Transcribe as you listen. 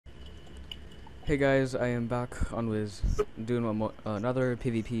Hey guys, I am back on Wiz, doing another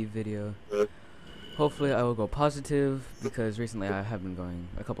PvP video. Hopefully I will go positive, because recently I have been going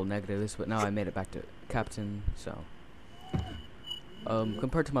a couple negatives, but now I made it back to Captain, so.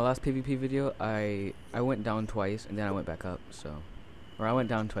 Compared to my last PvP video, I went down twice, and then I went back up, so. Or I went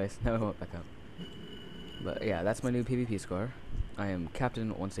down twice, now I went back up. But yeah, that's my new PvP score. I am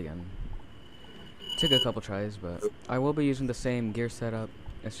Captain once again. Took a couple tries, but I will be using the same gear setup.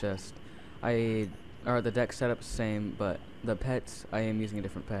 It's just the deck setup's same, but the pets, I am using a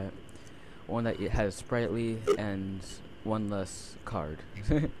different pet. One that has sprightly and one less card.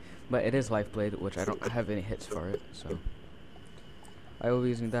 But it is Lifeblade, which I don't have any hits for it, so I will be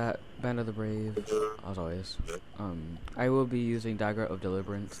using that. Band of the Brave, as always. I will be using Dagger of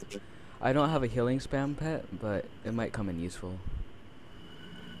Deliverance. I don't have a healing spam pet, but it might come in useful.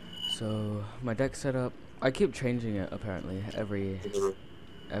 So my deck setup, I keep changing it apparently every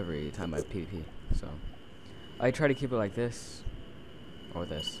time I PvP. So I try to keep it like this, or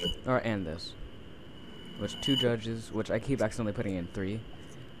this, and this. Which 2 judges, which I keep accidentally putting in 3.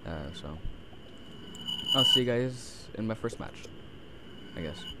 So I'll see you guys in my first match, I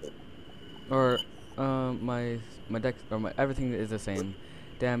guess. Or my deck, or everything is the same.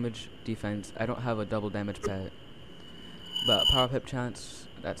 Damage, defense. I don't have a double damage pet, but power pip chance,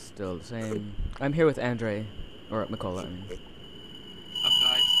 that's still the same. I'm here with Andre, or Mikola, I mean. Up,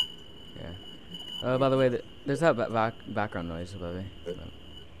 guys. Yeah. By the way, there's that background noise, by the way.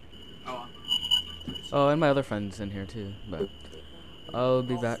 Oh. Oh, and my other friends in here too, but I'll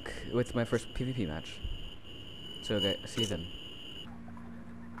be back with my first PvP match. So, okay, see you then.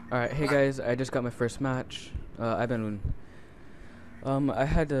 Alright, hey guys, I just got my first match. I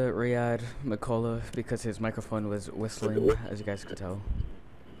had to re-add Mikola because his microphone was whistling, as you guys could tell.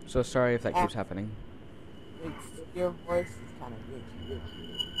 So sorry if that keeps happening. Your voice is kind of glitchy.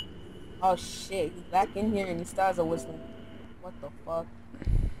 Oh shit, he's back in here and he starts a whistling. What the fuck?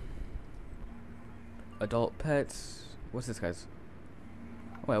 Adult pets. What's this guy's?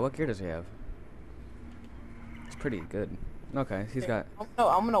 Wait, what gear does he have? It's pretty good. Okay, he's got.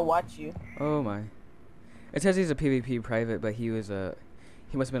 I'm gonna watch you. Oh my. It says he's a PvP private, but he was a.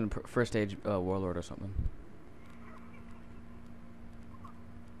 He must have been a first stage Warlord or something.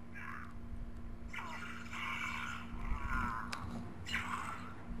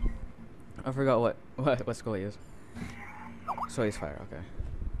 I forgot what school he is. So he's fire. Okay.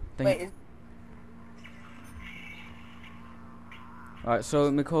 Wait. Alright, so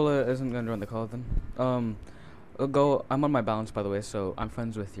Mikola isn't gonna join the call then. I'm on my balance, by the way, so I'm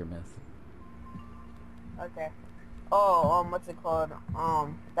friends with your myth. Okay. Oh, what's it called?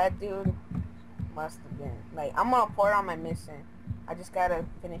 That dude must have been like, I'm gonna pour on my mission. I just gotta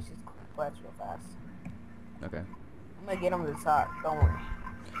finish his quest real fast. Okay. I'm gonna get him to the top. Don't worry.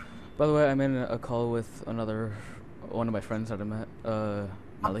 By the way, I'm in a call with one of my friends that I met. I'm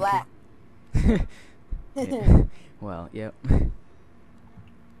Maliki. black. Yeah. Well, yep.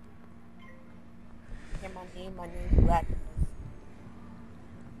 My name's Black.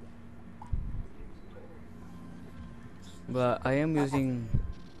 But I am using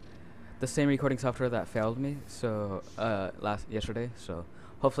the same recording software that failed me, so yesterday. So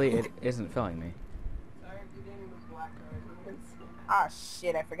hopefully it isn't failing me. Ah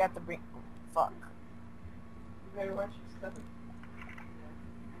shit! I forgot to bring. Fuck. You better watch your stuff.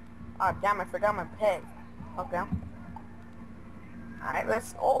 Ah damn! I forgot my pet. Okay. Alright,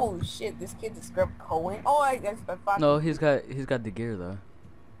 let's. Oh shit! This kid's a scrub Cohen. Oh, I guess I found. No, he's got the gear though.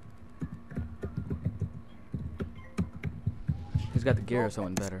 He's got the gear of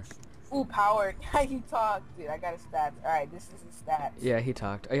someone better. Full powered. How you talk, dude? I got his stats. Alright, this is his stats. Yeah, he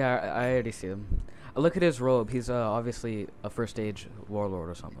talked. Yeah, I already see him. Look at his robe. He's obviously a first stage warlord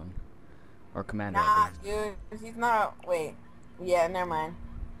or something, or commander. Nah, dude. He's not. Wait. Yeah, never mind.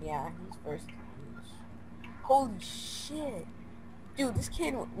 Yeah, he's first. Holy shit. Dude, this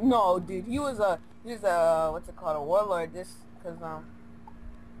kid, no, dude, he was a, what's it called, a warlord, like,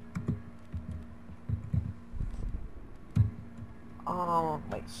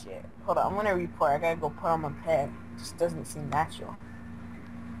 shit, hold on, I'm gonna report, I gotta go put on my pet, just doesn't seem natural.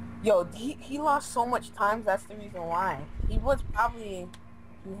 Yo, he lost so much times, that's the reason why. He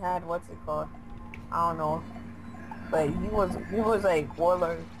had, what's it called, I don't know, but he was like,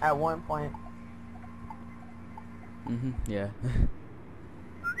 warlord at one point. Yeah.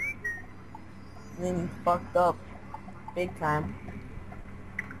 And then he fucked up big time.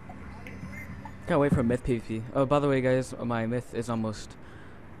 Can't wait for myth PvP. Oh, by the way, guys, my myth is almost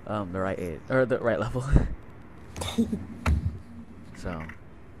the right level. So.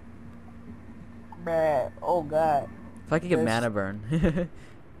 Bruh, oh god. If I could get mana burn.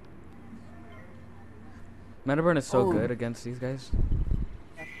 Metaburn is so Oh. good against these guys.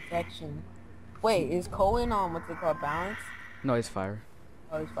 Protection. Wait, is Cohen on what's it called? Balance? No, he's fire.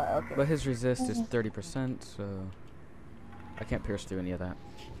 Oh, he's fine. Okay. But his resist is 30%, so I can't pierce through any of that.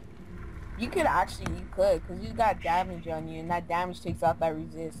 You could, because you got damage on you, and that damage takes out that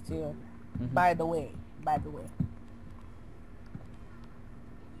resist too. Mhm. By the way.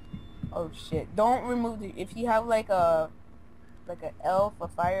 Oh shit! Don't remove the. If you have like a elf, a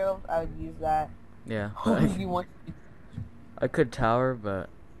fire elf, I would use that. Yeah. If you want. I could tower, but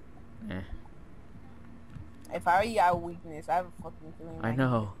If I were you, I would weakness. I have a fucking feeling. I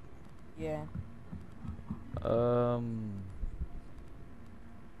know. Yeah.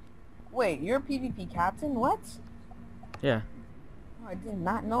 Wait, you're a PvP captain? What? Yeah. Oh, I did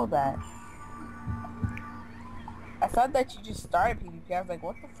not know that. I thought that you just started PvP. I was like,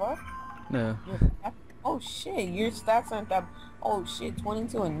 what the fuck? No. Oh shit, your stats aren't that. Oh shit,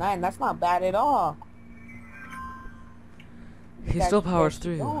 22 and 9. That's not bad at all. He That- still powers that's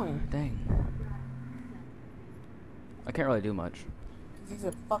through. going. Dang. I can't really do much. 'Cause he's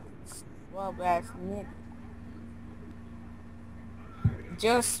a fucking swab ass nigga.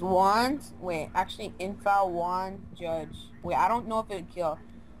 Just wand. Wait, actually, infal wand judge. Wait, I don't know if it'd kill.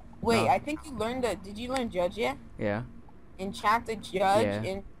 Wait, No. I think you learned it. Did you learn judge yet? Yeah. Enchanted judge.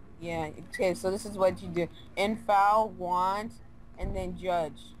 Yeah. Yeah. Okay, so this is what you do: infal wand, and then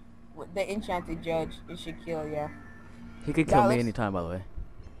judge. The enchanted judge. It should kill. Yeah. He could Yeah, kill me let's- anytime, by the way.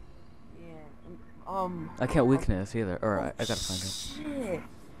 Yeah. I can't weakness either. Or I gotta find it. Shit.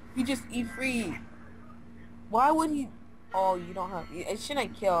 He just eat free. Why would he? Oh, you don't have. It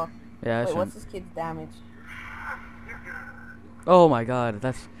shouldn't kill. Yeah, I Wait, what's shouldn't. this kid's damage? Oh my god,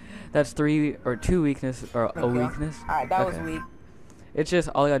 that's 3 or 2 weakness or a Okay. weakness. Alright, that was Okay. weak. It's just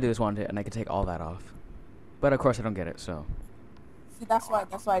all I gotta do is want it, and I can take all that off. But of course I don't get it, so. See, that's why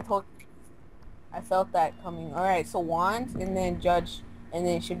I told. I felt that coming. All right, so wand and then judge, and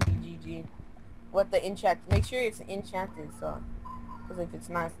then it should be GG. What the enchant? Make sure it's enchanted, so, because if it's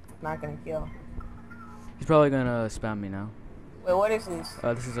not gonna kill. He's probably gonna spam me now. Wait, what is this?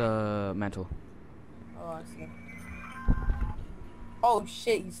 This is a mantle. Oh, I see. Oh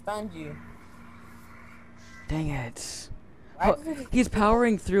shit, he stunned you. Dang it. Why Oh, does it- he's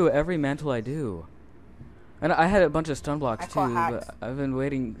powering through every mantle I do. And I had a bunch of stun blocks I call too, hacks. but I've been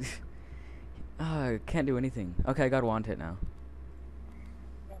waiting. I can't do anything. Okay, I got want it now.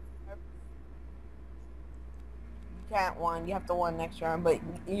 You can't wand. You have to wand next round. But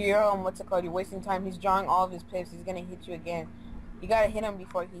you're what's it called? You're wasting time. He's drawing all of his pips. He's gonna hit you again. You gotta hit him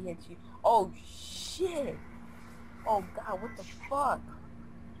before he hits you. Oh shit! Oh god, what the fuck?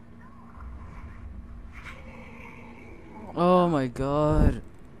 Oh my god.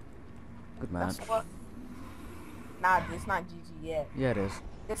 Good match. That's what. Nah, it's not GG yet. Yeah, it is.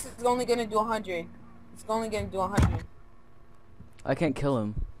 This is only gonna do 100. It's only gonna do 100. I can't kill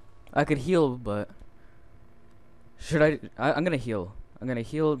him. I could heal, but should I'm gonna heal. I'm gonna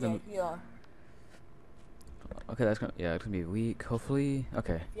heal Yeah, them. heal. Okay, that's gonna it's gonna be weak. Hopefully,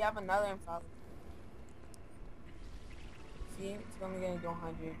 okay. If you have another info. See, it's only gonna do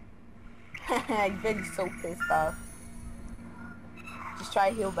 100. You've been so pissed off. Just try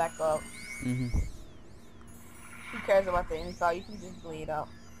to heal back up. Mhm. Who cares about the info? You can just bleed up.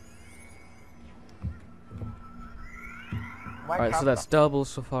 Why All right, so drop that's off? double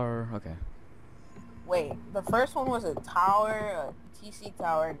so far. Okay. Wait, the first one was a tower, a TC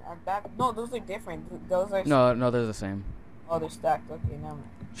tower. No, those are different. Those are. No, they're the same. Oh, they're stacked. Okay, never mind.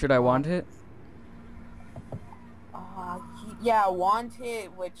 Should I want it? Yeah, want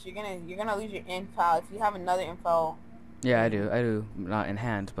it, which you're gonna lose your info. If you have another info. Yeah, I do. Not in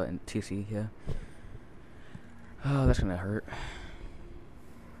hand, but in TC. Yeah. Oh, that's gonna hurt.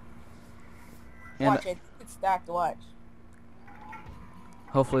 And Watch it. It's stacked. Watch.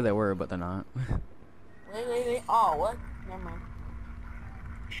 hopefully they were, but they're not. Wait. Oh, what? Never mind.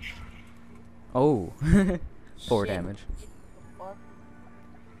 Oh. 4 Shit. damage. What the fuck?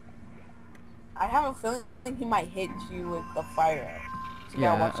 I have a feeling he might hit you with the fire. So you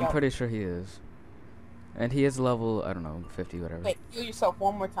gotta Yeah, watch I'm out. pretty sure he is. And he is level, I don't know, 50, whatever. Wait, heal yourself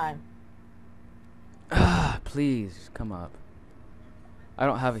one more time. Please come up. I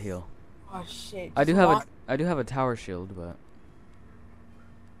don't have a heal. Oh shit. I do Just have a tower shield, but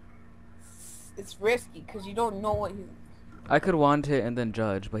it's risky because you don't know what he's. I could want it and then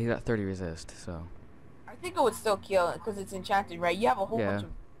judge, but he got 30 resist, so I think it would still kill because it's enchanted, right? You have a whole Yeah. bunch of.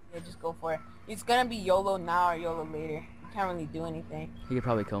 Yeah, just go for it. It's gonna be YOLO now or YOLO later. You can't really do anything. he could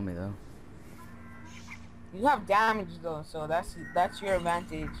probably kill me though. You have damage though, so that's your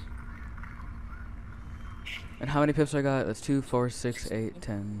advantage. And how many pips I got? That's 2, 4, 6, 8,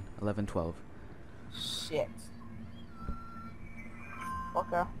 10, 11, 12. Shit.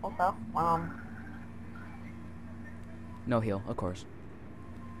 Okay. No heal, of course.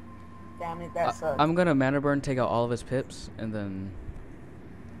 Damn it, that sucks. I'm gonna mana burn, take out all of his pips, and then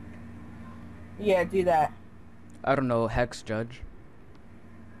Yeah, do that. I don't know, hex judge.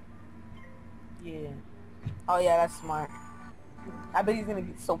 Yeah. Oh yeah, that's smart. I bet he's gonna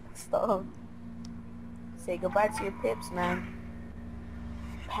get so pissed off. Say goodbye to your pips, man.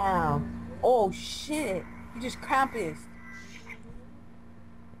 Pound. Oh shit! You just Krampus.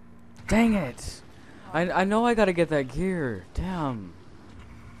 Dang it! I know I gotta get that gear. Damn.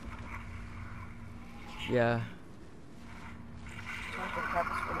 Yeah.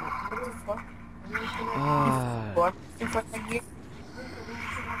 What the fuck? Ah. You fuck that gear?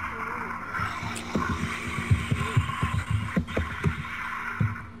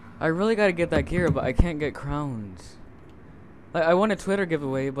 I really gotta get that gear, but I can't get crowns. Like, I won a Twitter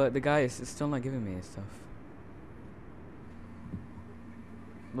giveaway, but the guy is still not giving me stuff.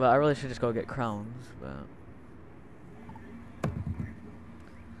 But I really should just go get crowns, but...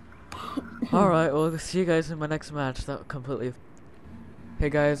 Alright, well, see you guys in my next match. That completely... Hey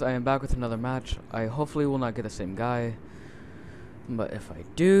guys, I am back with another match. I hopefully will not get the same guy. But if I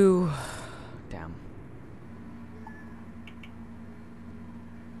do... Damn.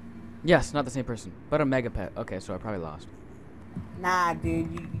 Yes, not the same person, but a mega pet. Okay, so I probably lost. Nah,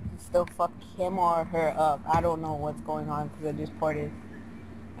 dude, you can still fuck him or her up. I don't know what's going on because I just ported.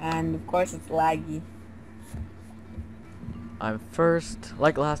 And of course it's laggy. I'm first,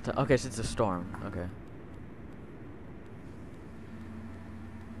 like last time. Okay, so it's a storm. Okay.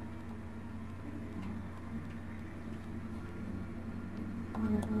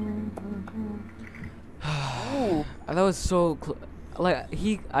 Ooh. That was so like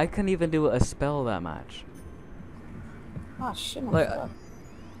I couldn't even do a spell that match. Oh shit, my Like, fuck.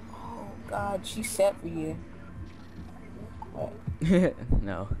 Oh god, she's set for you.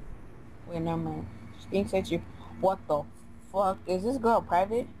 no. Wait, never mind. She thinks that you. What the fuck? Is this girl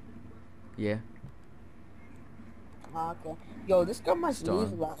private? Yeah. Oh, okay. Yo, this girl must Storm.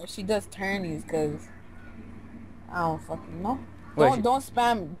 lose a lot. If she does turnies, cause I don't fucking know. Wait, Don't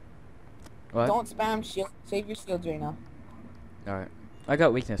spam. What? Don't spam shield. Save your shields right now. All right. I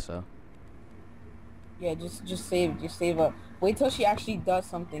got weakness though. Yeah, just save up. Wait till she actually does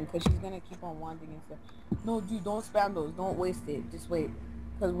something, cause she's gonna keep on wanting and stuff. No, dude, don't spam those. Don't waste it. Just wait,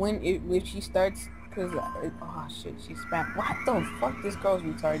 cause if she starts, cause oh shit, she spam. What the fuck? This girl's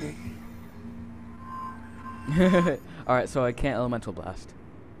retarded. All right, so I can't elemental blast.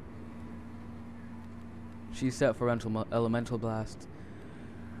 She's set for elemental blast.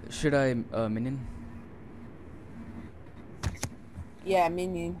 Should I minion? Yeah,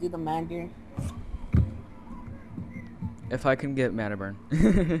 minion, do the mandir. If I can get mana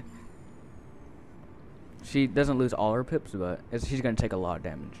burn. She doesn't lose all her pips, but she's gonna take a lot of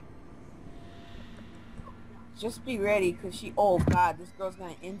damage. Just be ready, cause she. Oh god, this girl's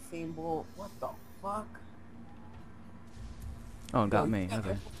gonna insane bolt. What the fuck? Oh, got me.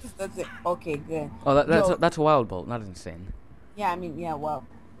 Okay. That's it. Okay, good. Oh, that's a wild bolt, not insane. Yeah, I mean, yeah, well,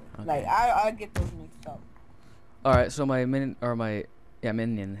 Okay. like I get those mixed up. All right, so my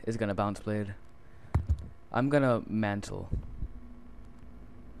minion is gonna bounce blade. I'm gonna mantle.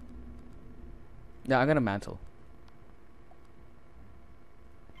 Yeah, I'm gonna mantle.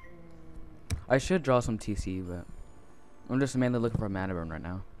 I should draw some TC, but I'm just mainly looking for a mana burn right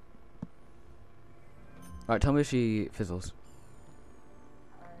now. All right, tell me if she fizzles.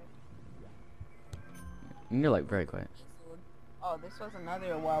 You're like very quiet. Oh, this was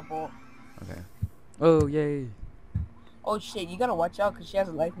another wild bolt. Okay. Oh, yay. Oh shit, you gotta watch out because she has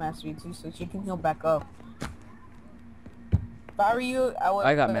a life mastery too, so she can heal back up. If I were you,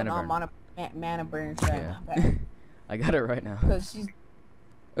 I got put mana on burn. mana burn. Yeah. I got it right now. Because she's.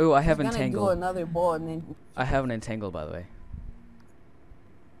 Oh, I have gonna entangle. do another bolt and then. I have an entangle, by the way.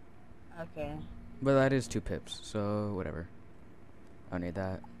 Okay. But that is 2 pips, so whatever. I don't need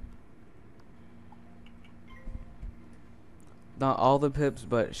that. Not all the pips,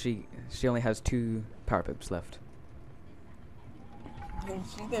 but she only has 2 power pips left. Dude,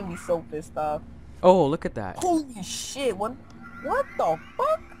 she's gonna be so pissed off. Oh, look at that. Holy shit! What the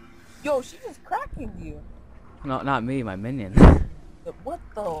fuck? Yo, she just cracking you. No, not me, my minion. What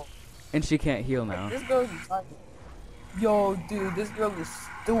the? And she can't heal now. This girl's retarded. Yo, dude, this girl is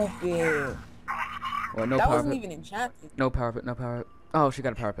stupid. What? No That power wasn't pip. even enchanted. No power pip. No power. Oh, she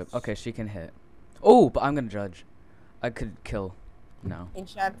got a power pip. Okay, she can hit. Oh, but I'm gonna judge. I could kill. No.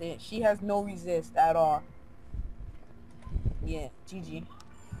 Enchanted. She has no resist at all. Yeah, GG.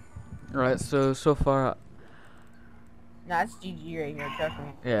 Alright, so far Nah, it's GG right here, trust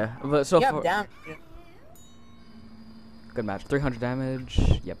me. Yeah, but so You far, have damage. good match. 300 damage.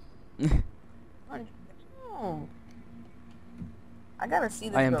 Yep. Oh. I gotta see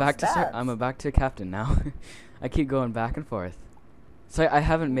this I am girl's back stats. to I'm back to captain now. I keep going back and forth. So I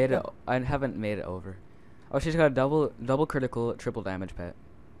haven't made it. I haven't made it over. Oh, she's got a double critical, triple damage pet.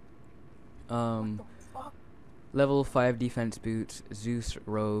 What the fuck? Level 5 defense boots, Zeus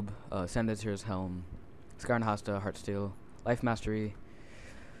robe, Senator's helm, Scar and Hasta, Heartsteel, life mastery,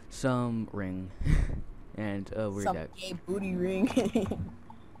 some ring, and a weird Some deck. gay booty ring.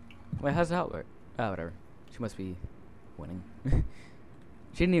 Wait, how's that work? Ah, whatever. She must be winning.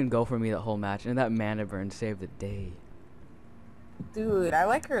 She didn't even go for me that whole match, and that mana burn saved the day. Dude, I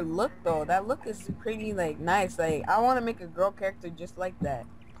like her look though. That look is pretty like nice. Like I want to make a girl character just like that.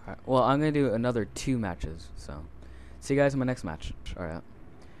 Alright, well, I'm gonna do another 2 matches, so see you guys in my next match. Alright.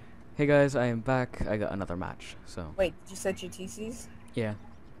 Hey guys, I am back. I got another match, so. Wait, did you set your TCs? Yeah.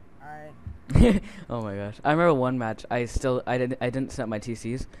 Alright. Oh my gosh. I remember one match, I didn't set my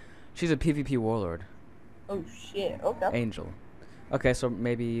TCs. She's a PvP warlord. Oh shit, okay. Angel. Okay, so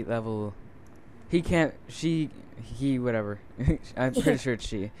maybe level... He, whatever. I'm pretty sure it's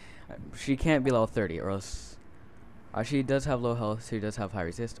she. She can't be level 30 or else... she does have low health, she does have high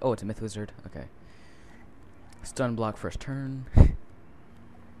resist. Oh, it's a myth wizard. Okay. Stun block first turn.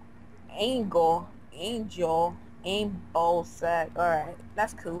 Angel, aim ball sack. Alright,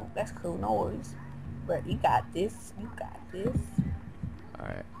 that's cool. That's cool, no worries. But you got this. You got this.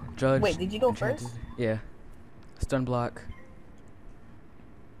 Alright. Judge. Wait, did you go enchanted. first? Yeah. Stun block.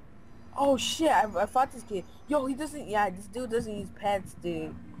 Oh shit, I fought this kid. Yo, he doesn't, yeah, this dude doesn't use pets,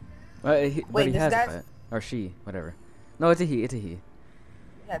 dude. But Wait, he this has a guy's... pet. Or she, whatever. No, it's a he,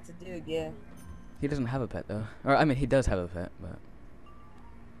 That's a dude, yeah. He doesn't have a pet though. Or I mean he does have a pet, but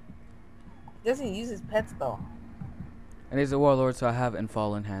He doesn't use his pets though. and he's a warlord, so I have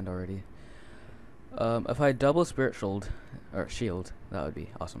Infall in hand already. If I double spirit shield, that would be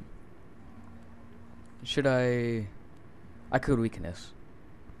awesome. Should I could weakness.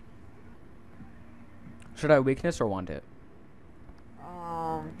 Should I weakness or want it?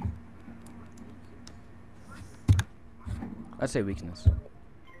 I'd say weakness.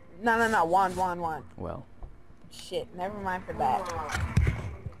 No, wand. Well. Shit, never mind for that.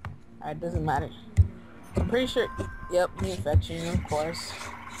 Alright, doesn't matter. I'm pretty sure, yep, the infection, of course.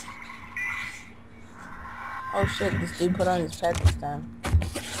 Oh shit, this dude put on his pet this time.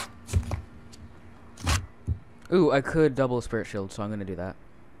 Ooh, I could double spirit shield, so I'm gonna do that.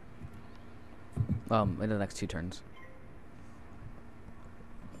 In the next 2 turns.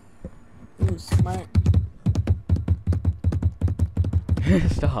 Ooh, smart.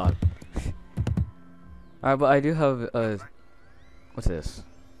 Stop. Alright, but I do have what's this?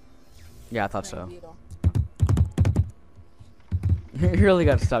 Yeah, I thought so. You really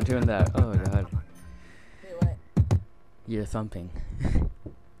gotta stop doing that. Oh god. Wait, what? You're thumping.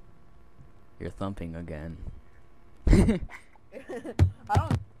 You're thumping again. I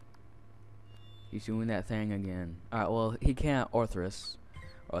don't... He's doing that thing again. Alright, well, he can't Orthrus.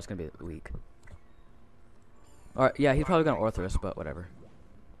 Oh, it's gonna be weak. Alright, yeah, he's probably gonna Orthrus, but whatever.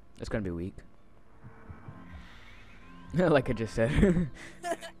 It's gonna be weak. Like I just said.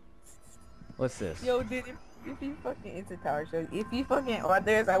 What's this? Yo, dude, if he fucking into Tower Show, if he fucking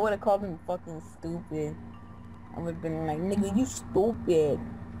Orthrus, I would've called him fucking stupid. I would've been like, nigga, you stupid.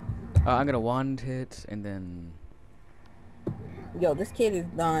 I'm gonna wand hit, and then... Yo, this kid is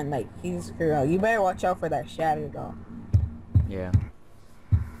done. Like, he's screwed out. You better watch out for that shatter, though. Yeah.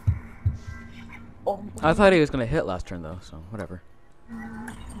 Oh, I thought he was gonna hit last turn, though, so whatever.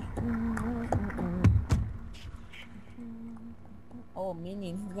 oh,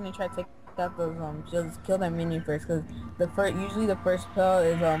 minion. He's gonna try to take out those, just kill that minion first, because usually the first spell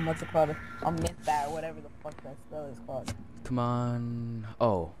is, what's it called? A myth bat, or whatever the fuck that spell is called. Come on.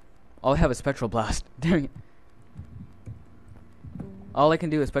 Oh. All I have is Spectral Blast. Dang it. All I can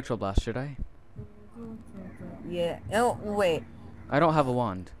do is Spectral Blast, should I? Yeah. Oh, wait. I don't have a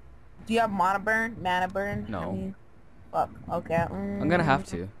wand. Do you have mana burn? Mana burn? No. I mean, fuck. Okay. I'm gonna have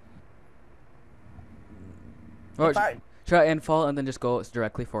to. Or should I Infall and then just go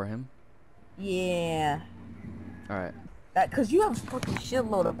directly for him? Yeah. Alright. Cause you have a fucking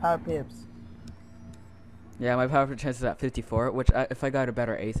shitload of power pips. Yeah, my power chance is at 54, which if I got a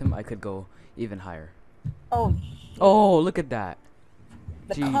better Aetham, I could go even higher. Oh, oh, look at that.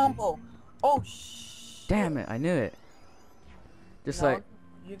 The Gee. combo. Oh, damn it, I knew it. Just no, like...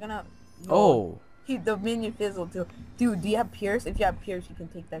 You're gonna... No. Oh. The minion fizzled too. Dude, do you have Pierce? If you have Pierce, you can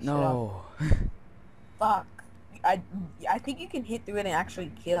take that shit off. No. Fuck. I think you can hit through it and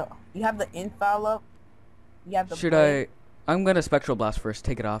actually kill. You have the infile up. You have the Should blade. I'm gonna Spectral Blast first,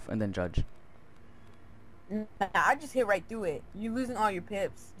 take it off, and then judge. Nah, I just hit right through it. You're losing all your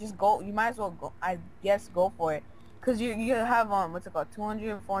pips. Just go. You might as well go. I guess go for it. Cause you have what's it called?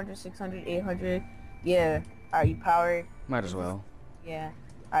 200, 400, 600, 800. Yeah. Are you powered? Might as well. Yeah.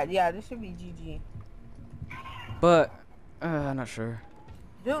 Alright. Yeah. This should be GG. But I'm not sure.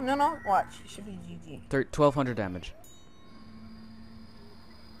 Dude, no. Watch. It should be GG. 1200 damage.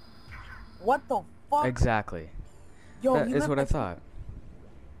 What the fuck? Exactly. Yo, That he is lived what I by thought.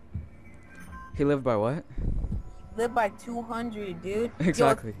 He lived by what? lived by 200, dude.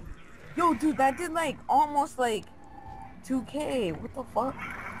 Exactly. Yo, dude, that did like almost like 2K. What the fuck?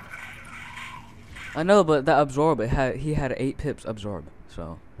 I know, but that absorb, he had 8 pips absorb,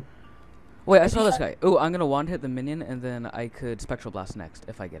 so. Wait, I saw this guy. Oh, I'm gonna one hit the minion, and then I could Spectral Blast next,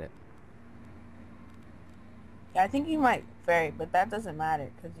 if I get it. Yeah, I think he might fairy, but that doesn't matter,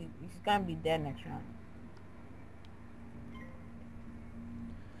 because he's gonna be dead next round.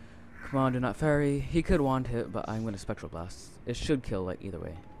 Come on, do not fairy. He could one hit, but I'm gonna Spectral Blast. It should kill, like, either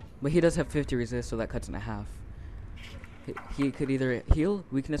way. But he does have 50 resist, so that cuts in half. He could either heal,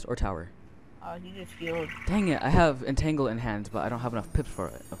 weakness, or tower. Oh, he just healed. Dang it, I have Entangle in hand, but I don't have enough pips for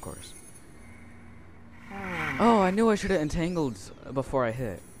it, of course. Oh, I knew I should have entangled before I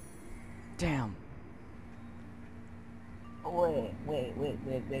hit. Damn. Wait.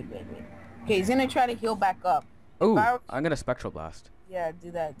 Okay, he's gonna try to heal back up. Oh, I'm gonna Spectral Blast. Yeah,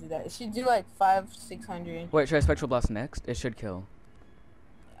 do that. It should do like 500, 600. Wait, should I Spectral Blast next? It should kill.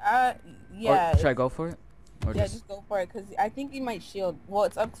 Yeah. Or should I go for it? Or Yeah, just go for it, because I think he might shield. Well,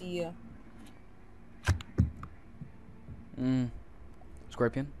 it's up to you.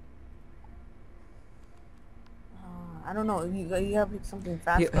 Scorpion? I don't know. You have something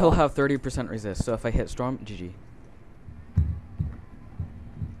fast. He'll have 30% resist, so if I hit Storm, GG. You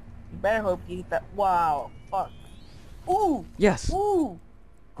better hope you hit that. Wow. Fuck. Ooh. Yes. Ooh.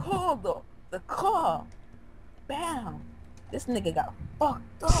 Call the call. Bam. This nigga got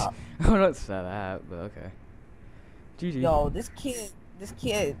fucked up. I don't say that, but okay. GG. Yo, this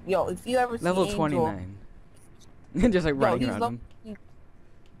kid. Yo, if you ever see Level Angel, 29. Just like running around him.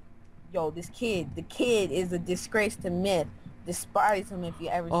 Yo, the kid is a disgrace to myth. Despise him if you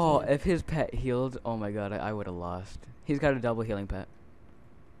ever see him. If his pet healed, oh my god, I would have lost. He's got a double healing pet.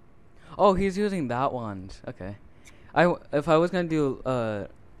 Oh, he's using that wand. Okay. If I was gonna do,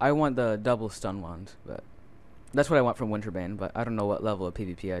 I want the double stun wand, but that's what I want from Winterbane, but I don't know what level of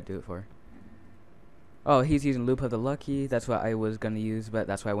PvP I'd do it for. Oh, he's using Loop of the Lucky. That's what I was gonna use, but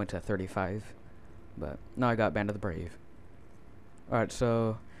that's why I went to 35. But now I got Band of the Brave. Alright,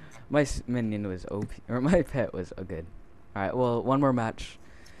 so my minion was OP, or my pet was good. Alright, well, one more match.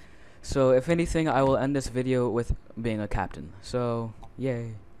 So if anything, I will end this video with being a captain. So,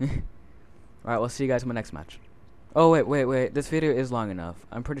 yay. Alright, we'll see you guys in my next match. Oh, wait. This video is long enough.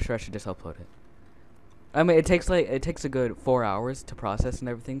 I'm pretty sure I should just upload it. I mean, it takes a good 4 hours to process and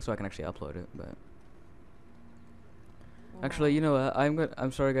everything, so I can actually upload it, but. Actually, you know what?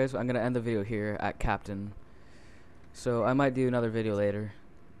 I'm sorry, guys. I'm gonna end the video here at Captain. So I might do another video later,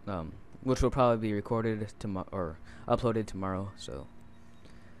 which will probably be recorded tomorrow or uploaded tomorrow. So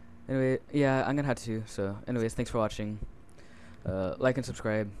anyway, yeah, I'm gonna have to. So anyways, thanks for watching. Like and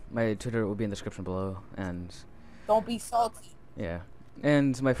subscribe. My Twitter will be in the description below, and Don't be salty. yeah.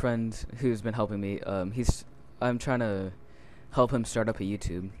 And my friend who's been helping me, I'm trying to help him start up a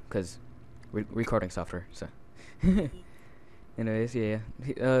YouTube because recording software. So. Anyways, yeah.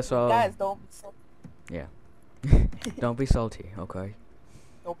 So Guys, don't be salty. yeah. Don't be salty, okay?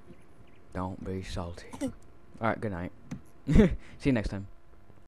 Don't be. Don't be salty. Alright, good night. See you next time.